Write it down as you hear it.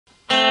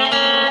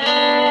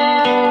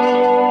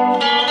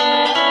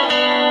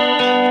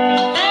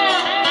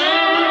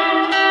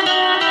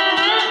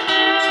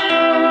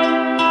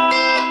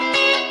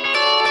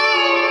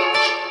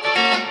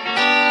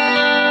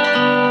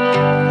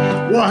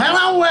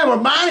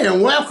everybody,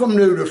 and welcome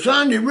to the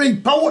Sunday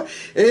Report.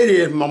 It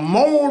is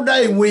Memorial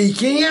Day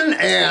weekend,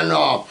 and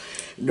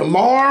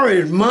tomorrow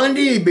is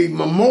Monday. It'll be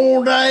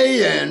Memorial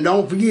Day, and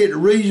don't forget the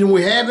reason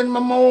we're having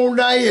Memorial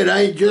Day. It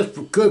ain't just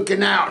for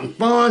cooking out and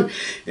fun.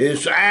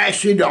 It's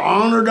actually to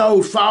honor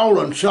those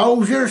fallen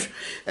soldiers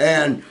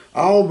and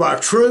all of our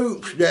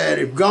troops that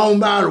have gone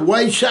by the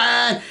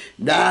wayside,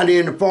 died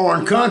in a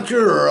foreign country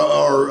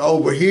or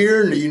over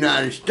here in the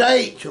United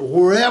States or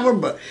wherever,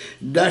 but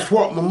that's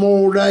what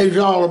Memorial Day is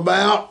all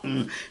about,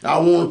 and I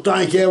want to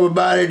thank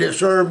everybody that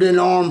served in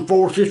the armed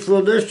forces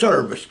for their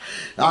service.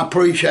 I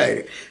appreciate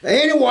it.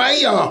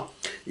 Anyway,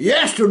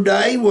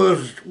 yesterday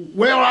was,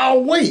 well,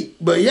 all week,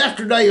 but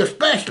yesterday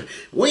especially,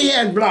 we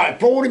had like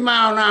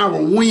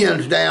 40-mile-an-hour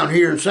winds down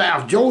here in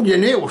South Georgia,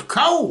 and it was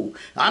cold.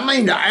 I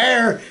mean, the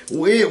air,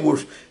 it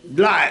was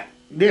like,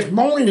 this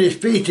morning is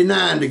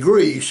 59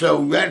 degrees,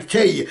 so I got to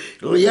tell you,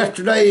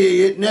 yesterday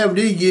it never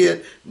did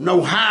get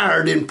no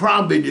higher than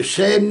probably the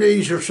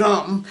 70s or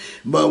something,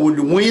 but with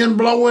the wind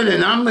blowing,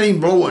 and I mean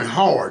blowing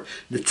hard,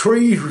 the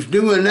trees was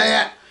doing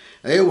that,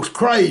 it was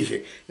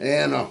crazy,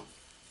 and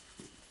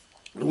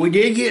we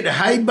did get the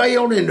hay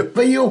baled in the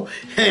field,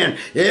 and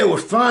it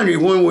was funny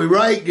when we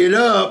raked it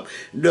up,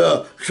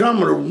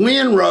 some of the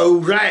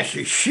windrows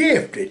actually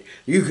shifted.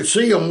 You could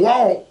see them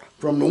walk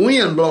from the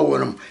wind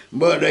blowing them,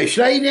 but they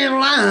stayed in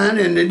line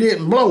and they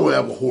didn't blow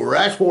everywhere.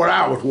 That's what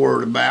I was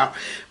worried about.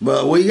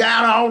 But we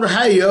got all the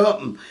hay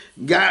up and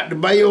got the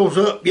bales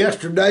up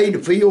yesterday. The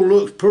field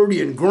looks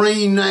pretty and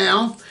green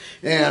now,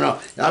 and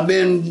I've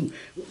been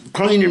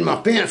cleaning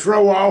my fence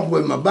row off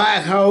with my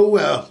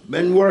backhoe.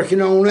 Been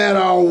working on that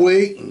all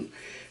week. And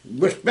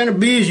it's been a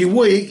busy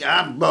week.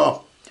 I've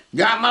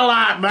got my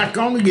light back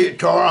on the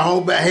guitar. I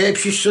hope that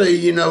helps you see.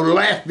 You know, the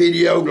last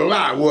video, the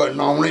light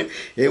wasn't on it.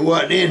 It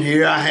wasn't in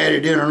here. I had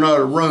it in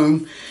another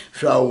room.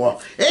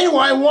 So,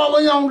 anyway, what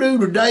we're going to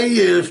do today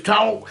is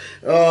talk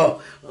a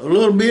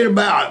little bit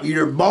about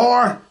your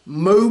bar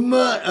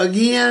movement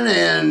again,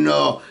 and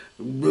the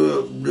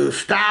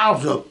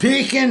styles of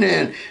picking,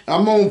 and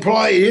I'm going to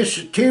play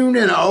this tune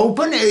in an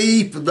open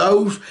E for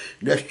those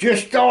that's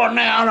just starting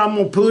out. I'm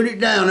going to put it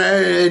down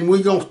there, and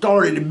we're going to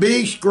start at the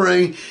big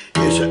screen.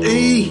 It's an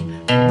E,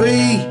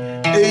 B,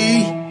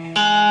 E,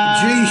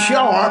 G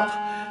sharp,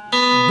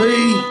 B,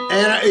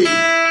 and an E.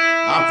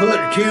 I put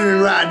the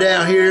tuning right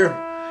down here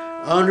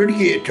under the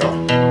guitar.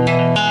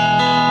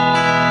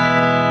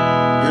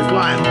 Just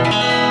like that.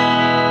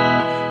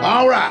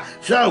 All right.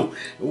 So,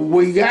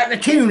 we got the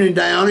tuning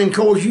down, and of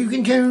course you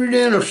can tune it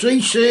in a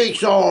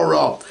C6 or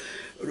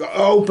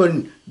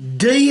open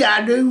D.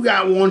 I do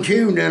got one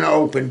tuned in an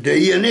open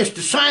D, and it's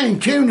the same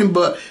tuning,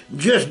 but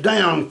just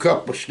down a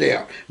couple of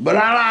steps. But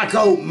I like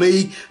open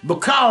E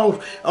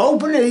because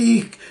open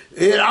E,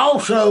 it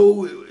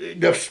also,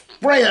 the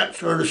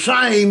frets are the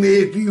same.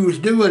 If you was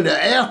doing the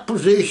F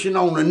position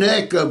on the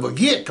neck of a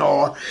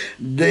guitar,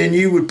 then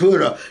you would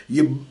put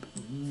your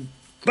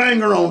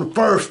finger on the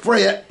first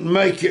fret and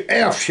make your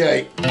F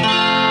shape.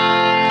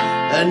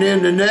 And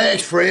then the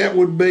next fret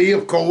would be,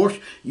 of course,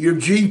 your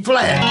G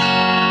flat.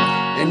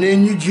 And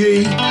then your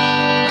G,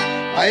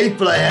 A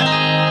flat,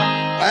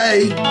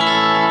 A,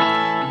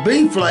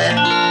 B flat,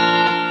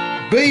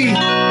 B,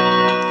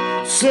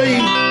 C,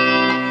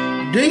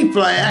 D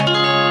flat,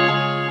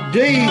 D,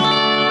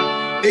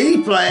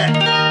 E flat,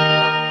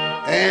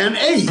 and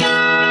E.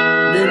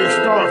 Then it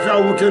starts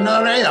over to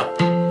another F.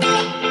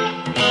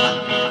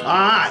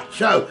 Alright,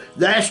 so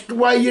that's the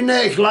way your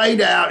neck's laid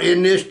out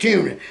in this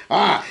tuning.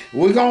 Alright,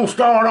 we're gonna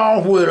start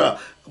off with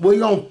we're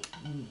gonna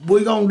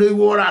do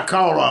what I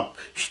call a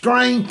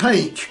string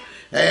pinch.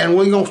 And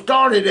we're gonna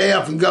start at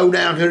F and go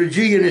down to the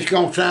G, and it's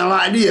gonna sound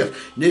like this.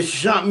 This is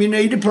something you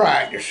need to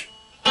practice.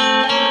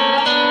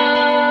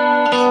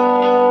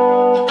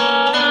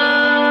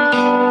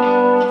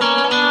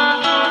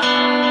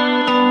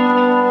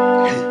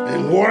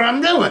 And what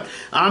I'm doing,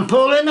 I'm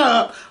pulling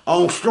up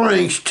on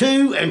strings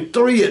 2 and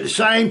 3 at the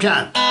same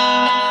time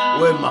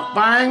with my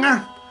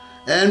finger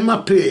and my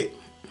pick.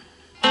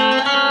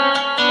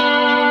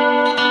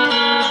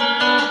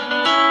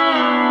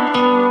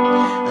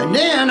 And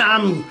then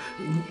I'm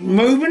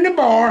moving the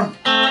bar.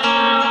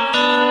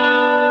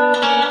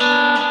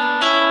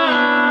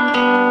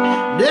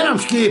 Then I'm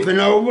skipping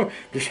over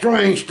to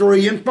strings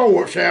 3 and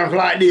 4. It sounds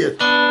like this.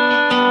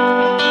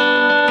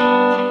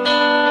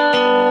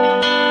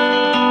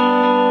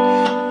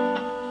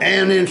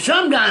 And then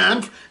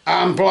sometimes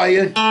I'm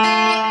playing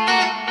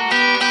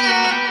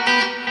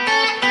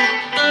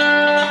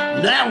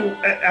that.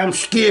 I'm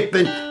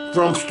skipping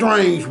from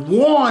strings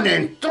 1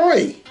 and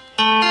 3.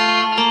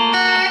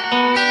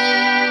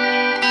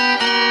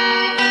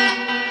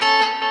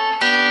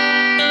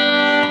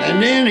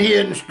 And then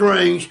hitting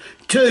strings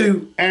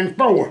 2 and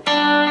 4.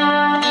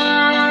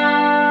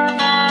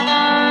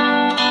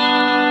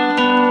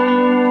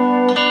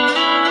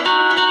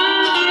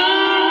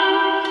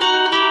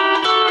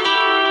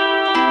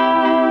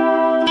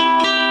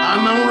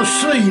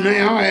 C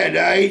now at the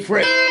 8th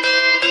fret,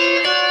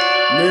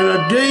 then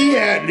a D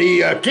at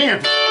the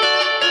 10th.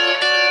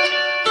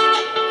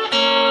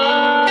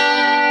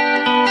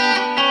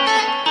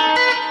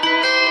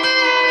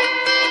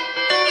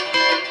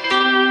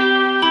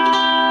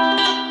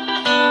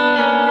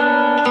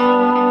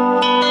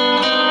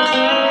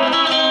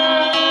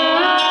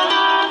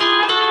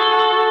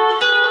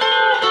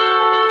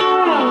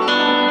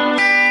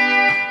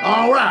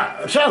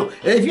 Alright, so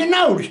if you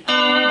notice, the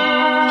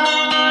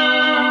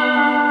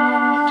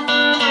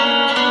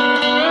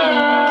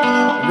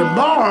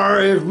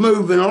bar is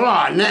moving a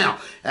lot. Now,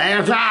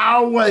 as I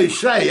always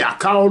say, I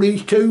call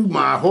these two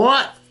my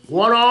what?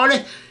 What are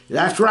they?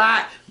 That's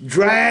right,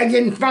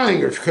 dragging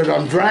fingers, because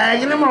I'm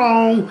dragging them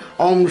along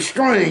on the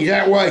strings.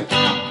 That way,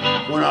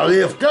 when I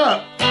lift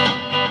up,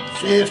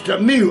 it's the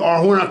mute,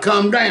 or when I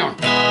come down,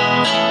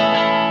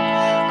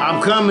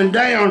 I'm coming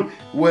down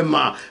with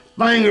my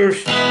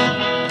fingers.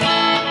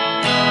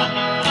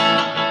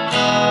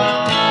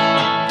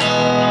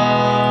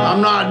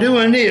 I'm not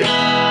doing this.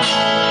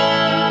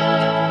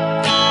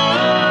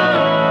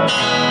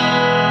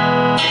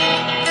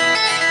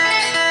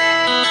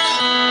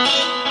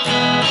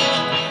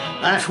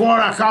 That's what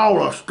I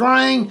call a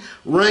string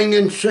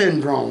ringing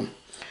syndrome,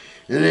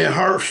 and it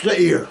hurts the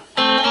ear.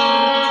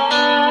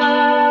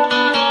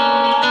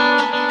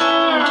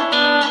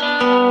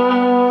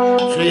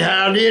 See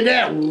how I did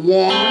that? 1, 2, 3.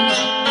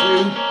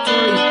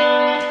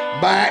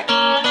 Back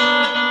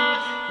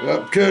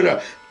up to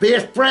the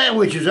 5th fret,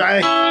 which is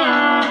A.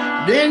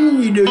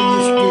 Then you do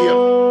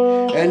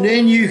your skip, and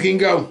then you can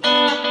go.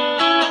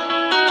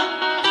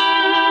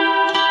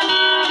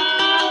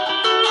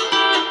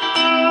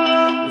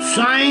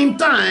 Same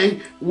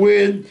thing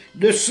with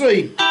the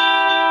C.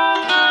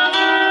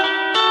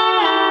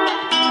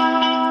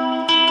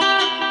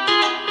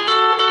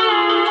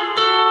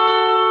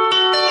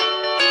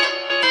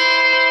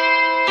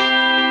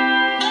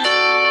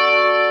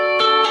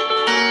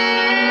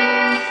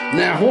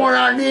 Now what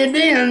I did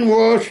then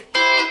was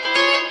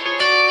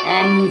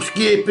I'm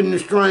skipping the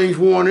strings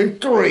 1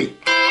 and 3.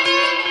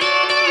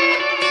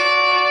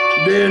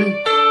 Then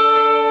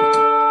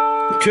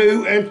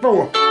 2 and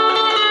 4.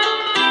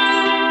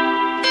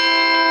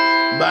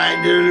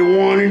 Back to the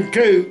 1 and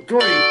 2, 3.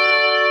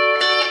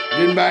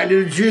 Then back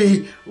to the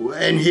G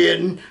and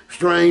hitting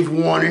strings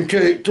 1 and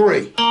 2,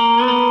 3.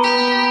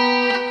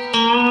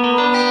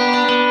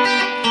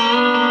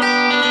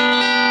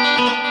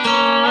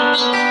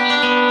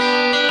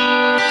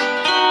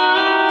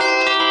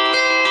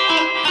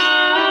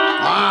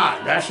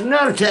 That's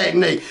another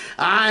technique.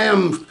 I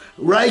am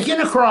raking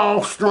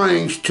across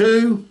strings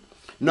 3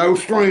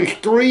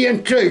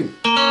 and 2.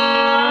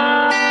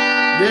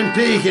 Then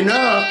picking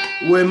up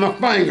with my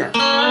finger.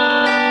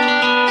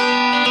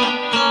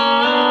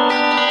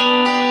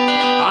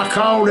 I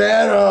call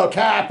that a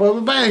type of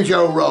a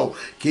banjo roll,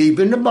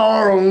 keeping the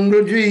bar on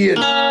the G.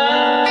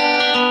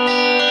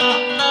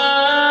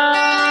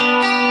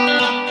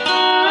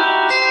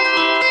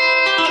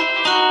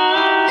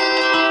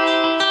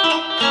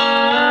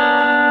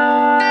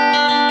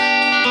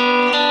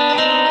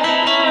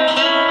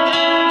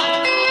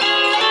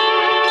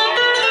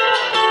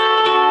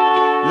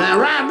 Now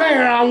right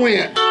there I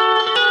went.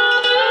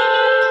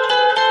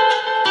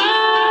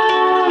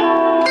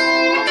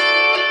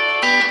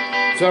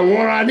 So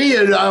what I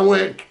did, I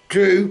went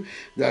to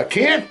the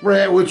 10th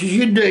fret, which is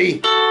your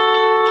D, to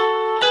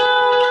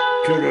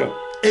the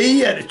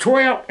E at the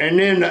 12th, and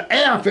then the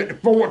F at the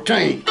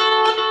 14th.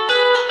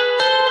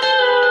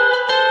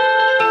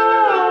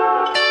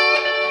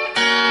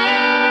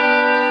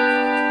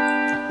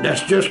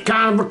 That's just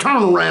kind of a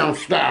turnaround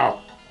style.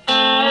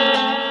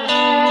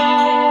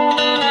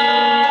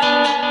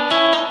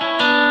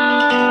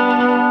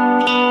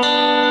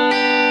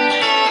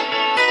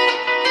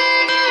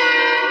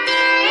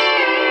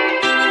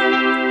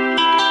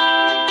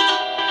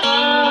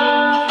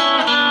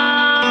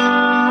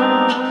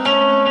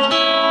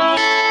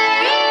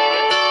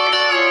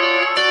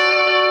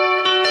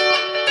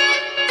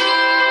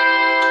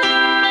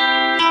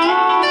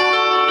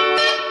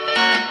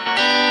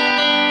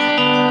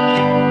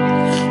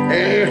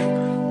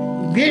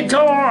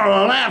 Guitar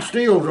or lap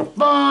steel is a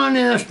fun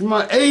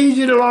instrument,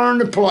 easy to learn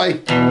to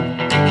play.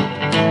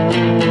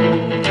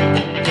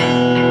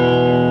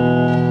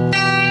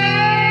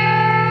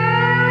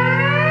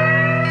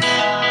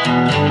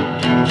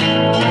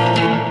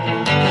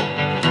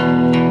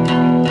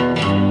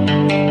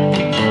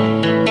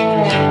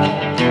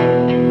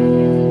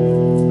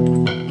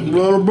 A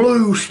little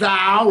blues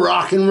style,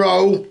 rock and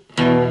roll.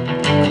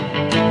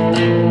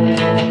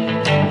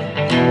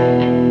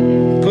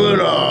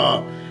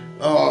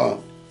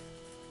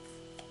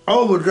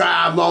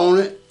 Overdrive on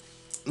it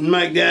and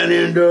make that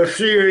into a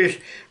serious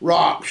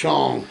rock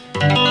song.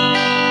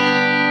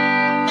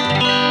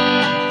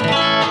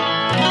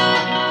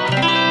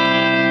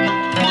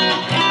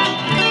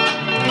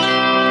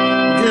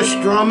 Just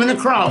strumming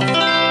across.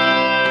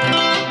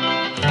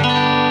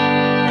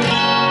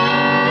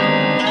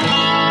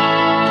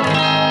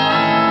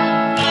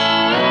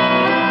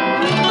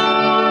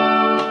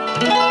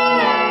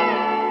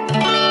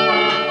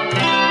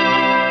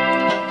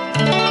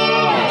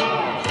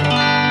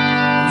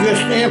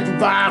 Just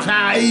improvise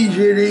how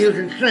easy it is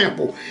and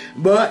simple.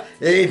 But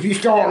if you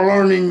start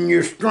learning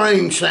your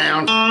string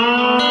sound,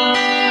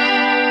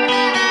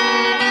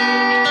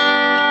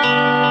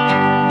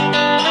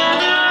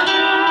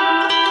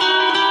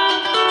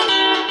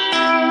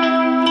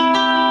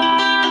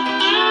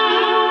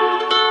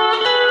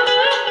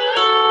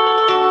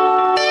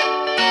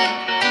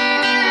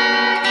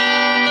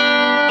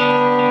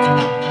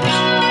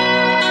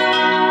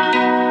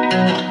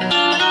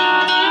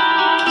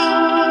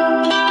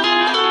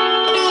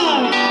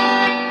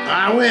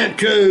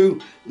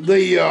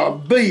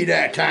 the B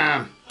that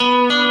time.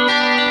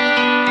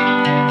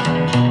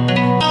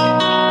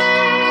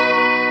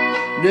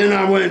 Then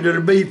I went to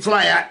the B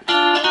flat,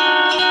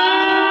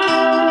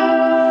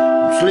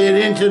 slid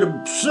into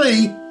the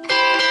C,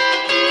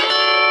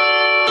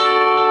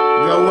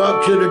 go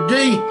up to the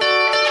D,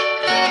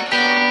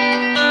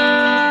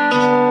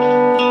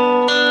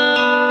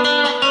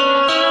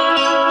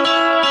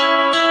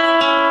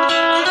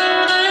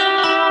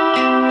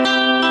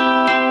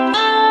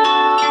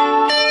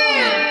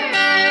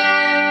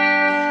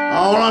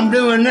 all I'm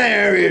doing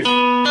there is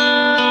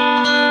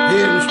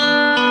hitting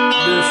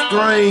the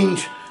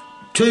strings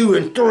 2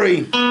 and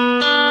 3.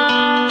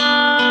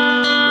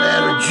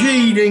 At a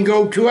G, then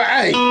go to an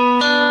A.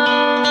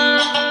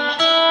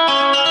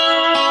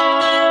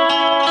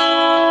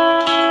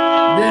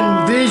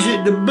 Then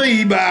visit the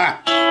B by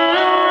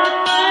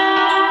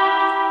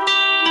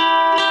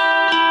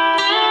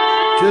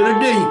to the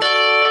D.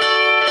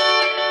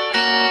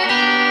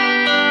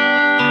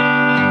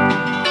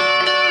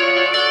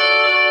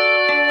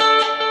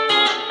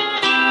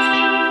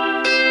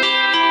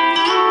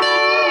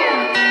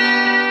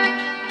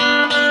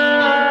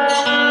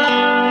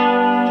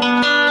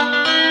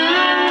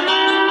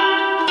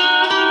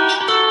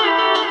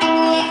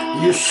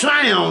 Your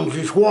sounds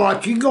is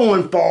what you're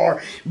going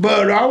for,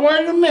 but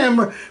always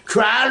remember,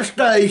 try to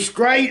stay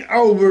straight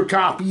over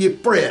top of your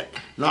fret.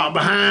 Not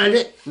behind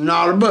it,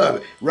 not above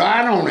it.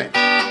 Right on it.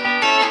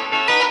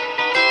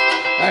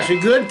 That's a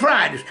good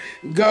practice.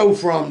 Go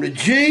from the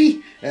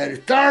G at the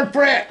 3rd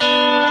fret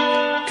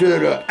to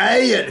the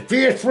A at the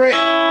 5th fret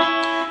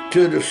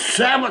to the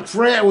 7th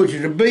fret, which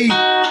is a B,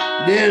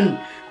 then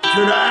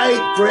to the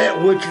 8th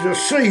fret, which is a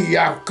C.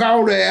 I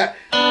call that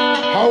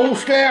whole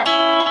step,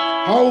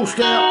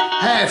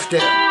 half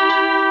step.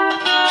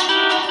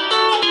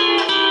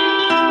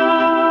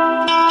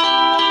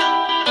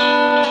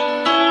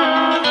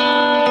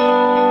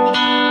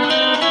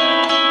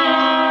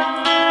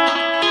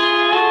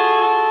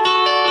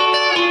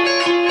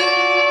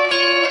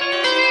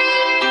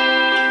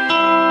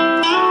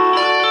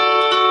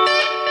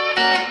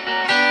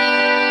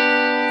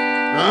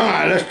 All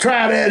right, let's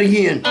try that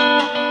again.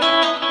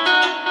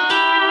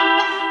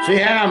 See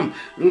how I'm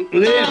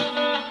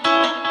living?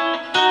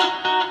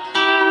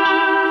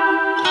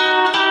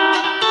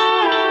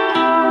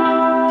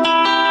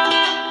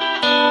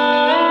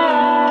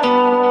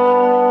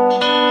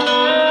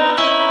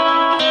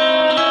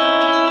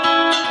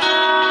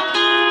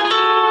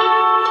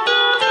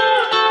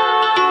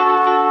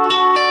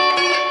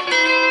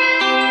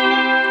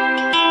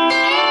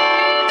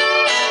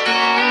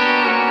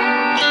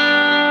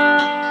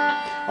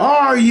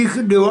 Or you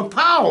could do a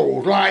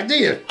pause like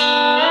this.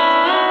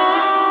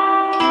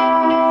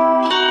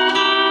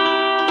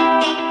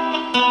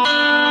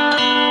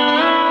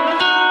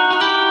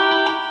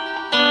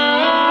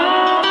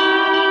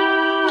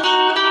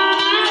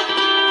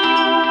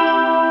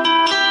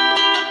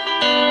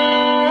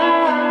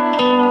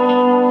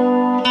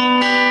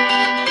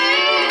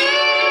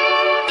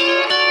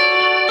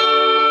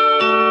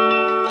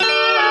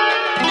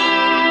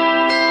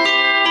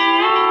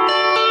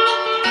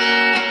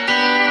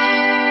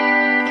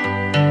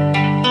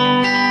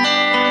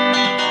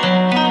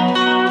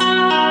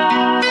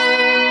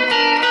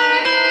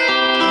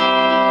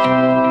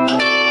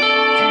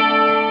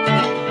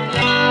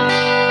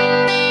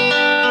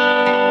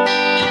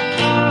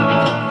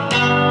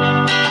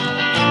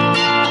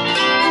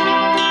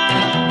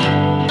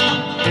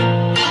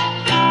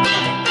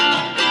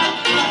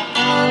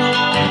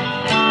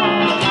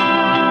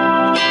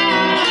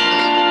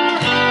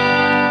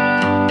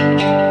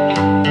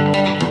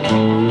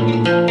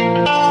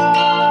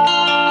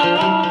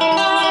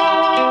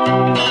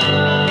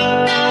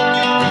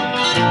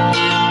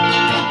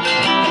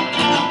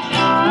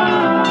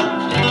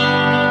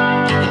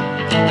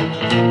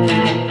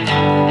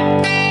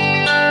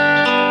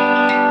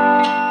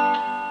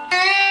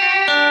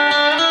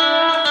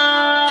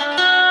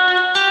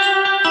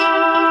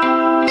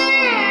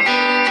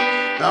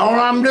 All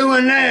I'm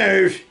doing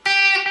there is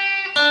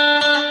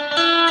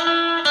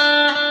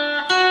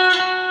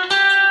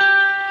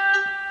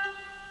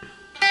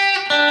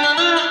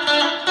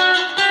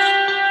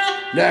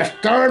that's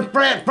 3rd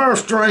fret, 1st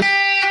string,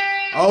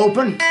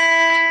 open.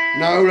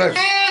 No, let's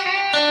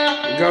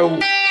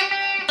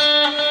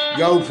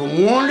go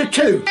from 1 to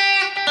 2.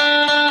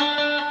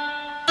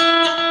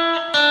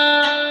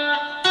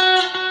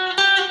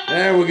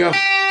 There we go.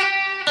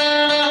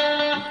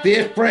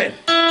 5th fret,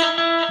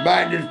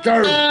 back to the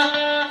 3rd.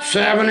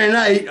 7 and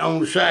 8 on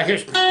the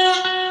 2nd.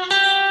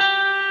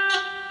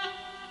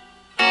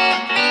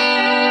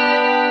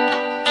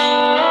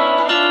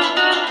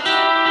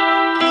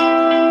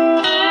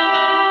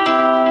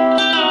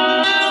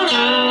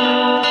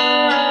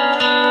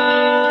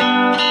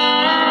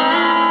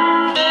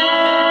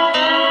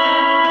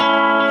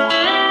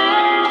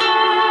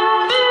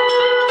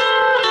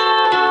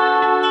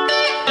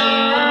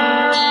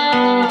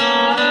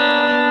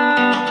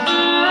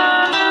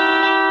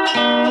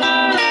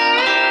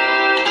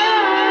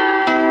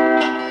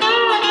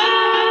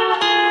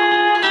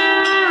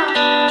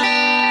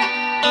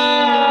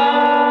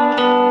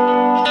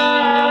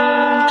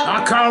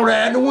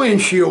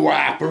 windshield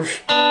wipers.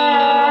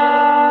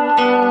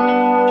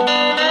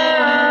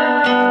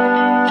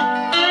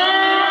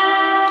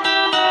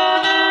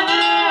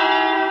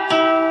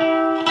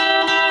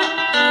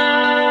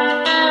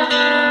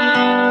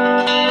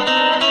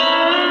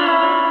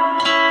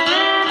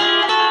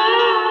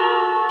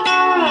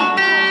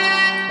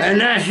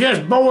 And that's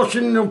just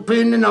voicing the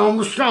opinion on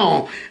the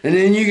song. And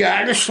then you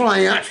got the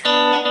slants.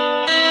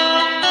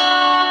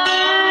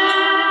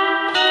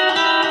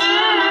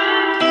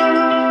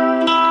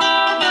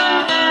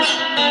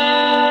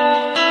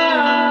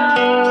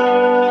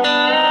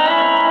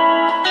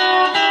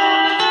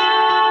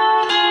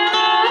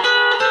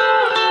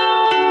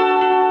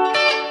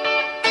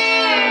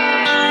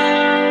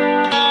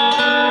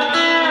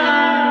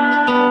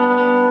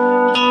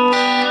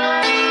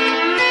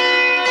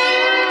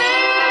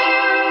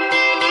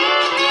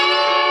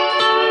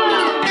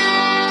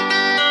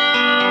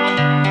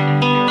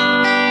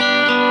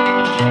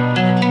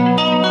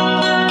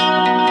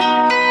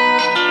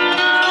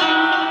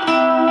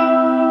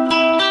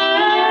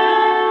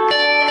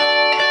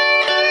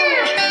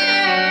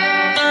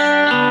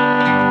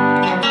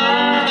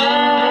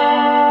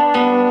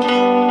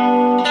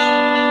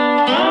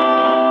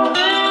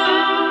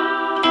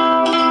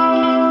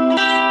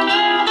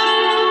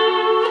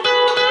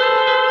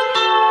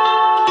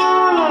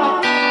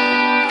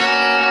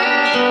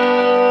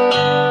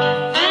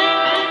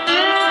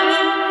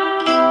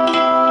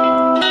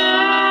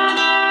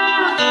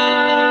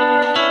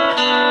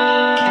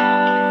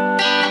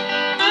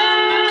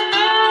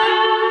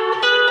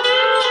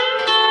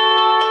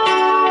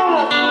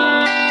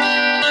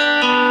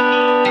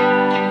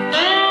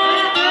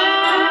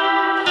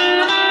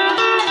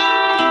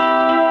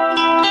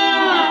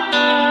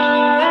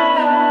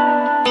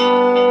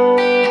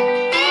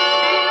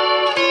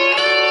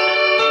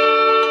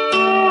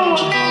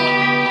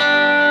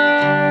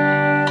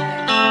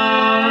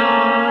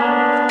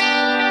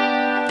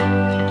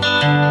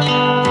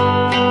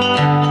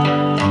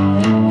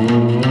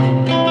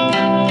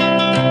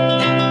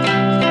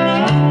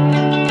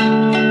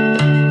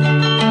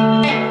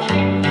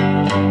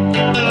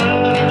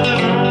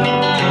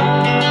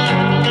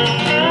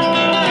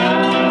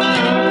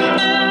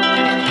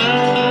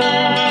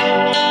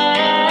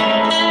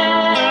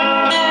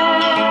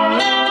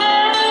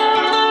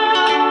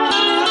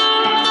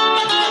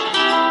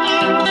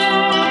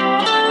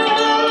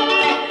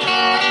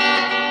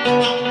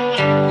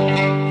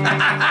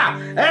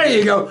 There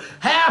you go.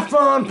 Have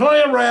fun,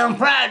 play around,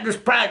 practice,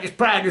 practice,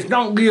 practice.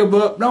 Don't give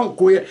up, don't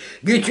quit.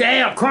 Get your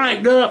amp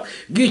cranked up,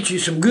 get you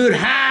some good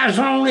highs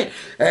on it,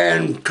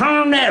 and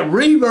turn that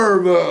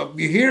reverb up.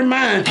 You hear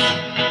mine?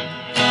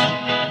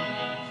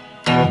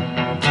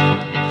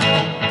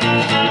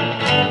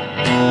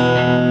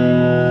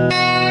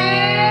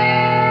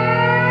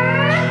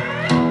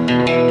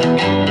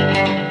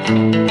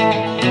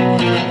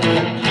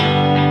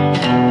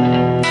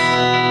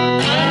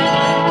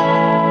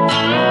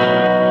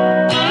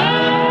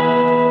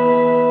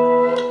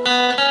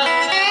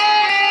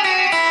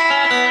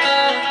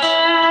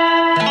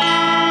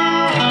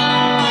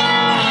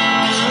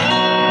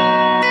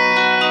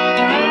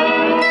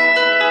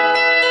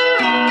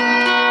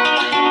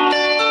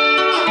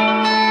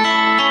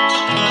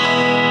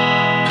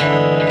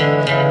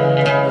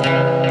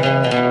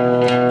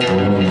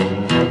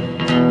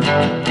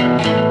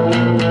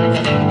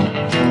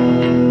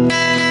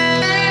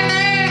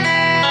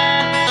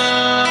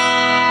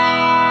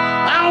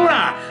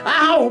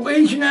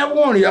 Each and every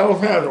one of y'all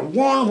has a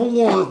wonderful,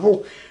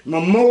 wonderful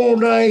Memorial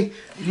Day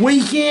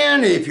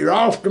weekend. If you're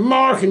off the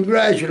mark,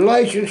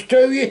 congratulations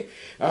to you.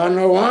 I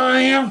know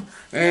I am.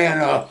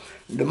 And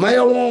the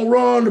mail won't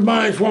run, the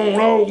banks won't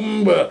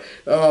open, but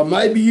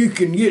maybe you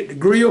can get the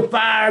grill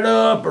fired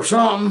up or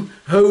something.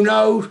 Who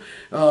knows?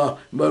 But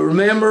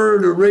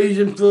remember, the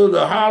reason for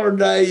the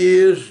holiday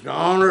is to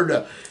honor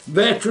the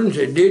veterans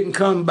that didn't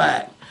come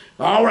back.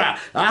 All right.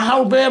 I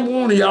hope every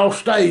one of y'all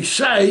stays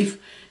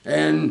safe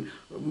and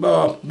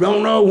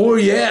don't know where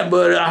you at,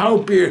 but I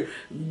hope you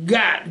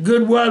got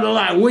good weather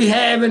like we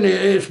having.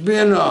 It's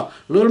been a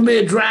little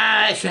bit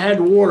dry. I had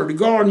to water the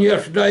garden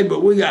yesterday,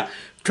 but we got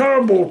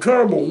terrible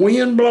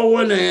wind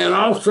blowing, and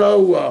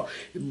also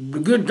the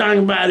good thing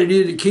about it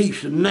is it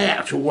keeps the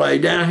gnats away.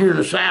 Down here in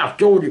the South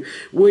Georgia,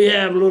 we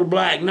have little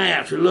black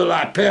gnats that look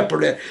like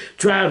pepper that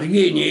tries to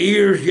get in your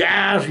ears, your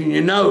eyes, and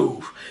your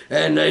nose,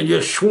 and they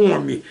just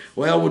swarm you.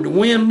 Well, with the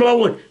wind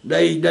blowing,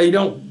 they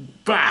don't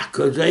fly,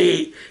 because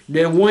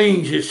their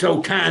wings is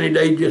so tiny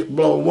they just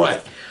blow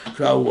away.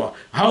 So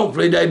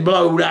hopefully they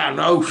blow out in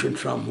the ocean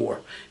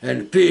somewhere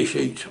and the fish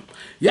eats them.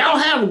 Y'all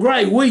have a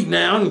great week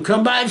now, and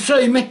come back and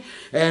see me.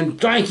 And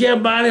thank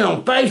everybody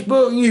on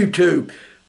Facebook and YouTube.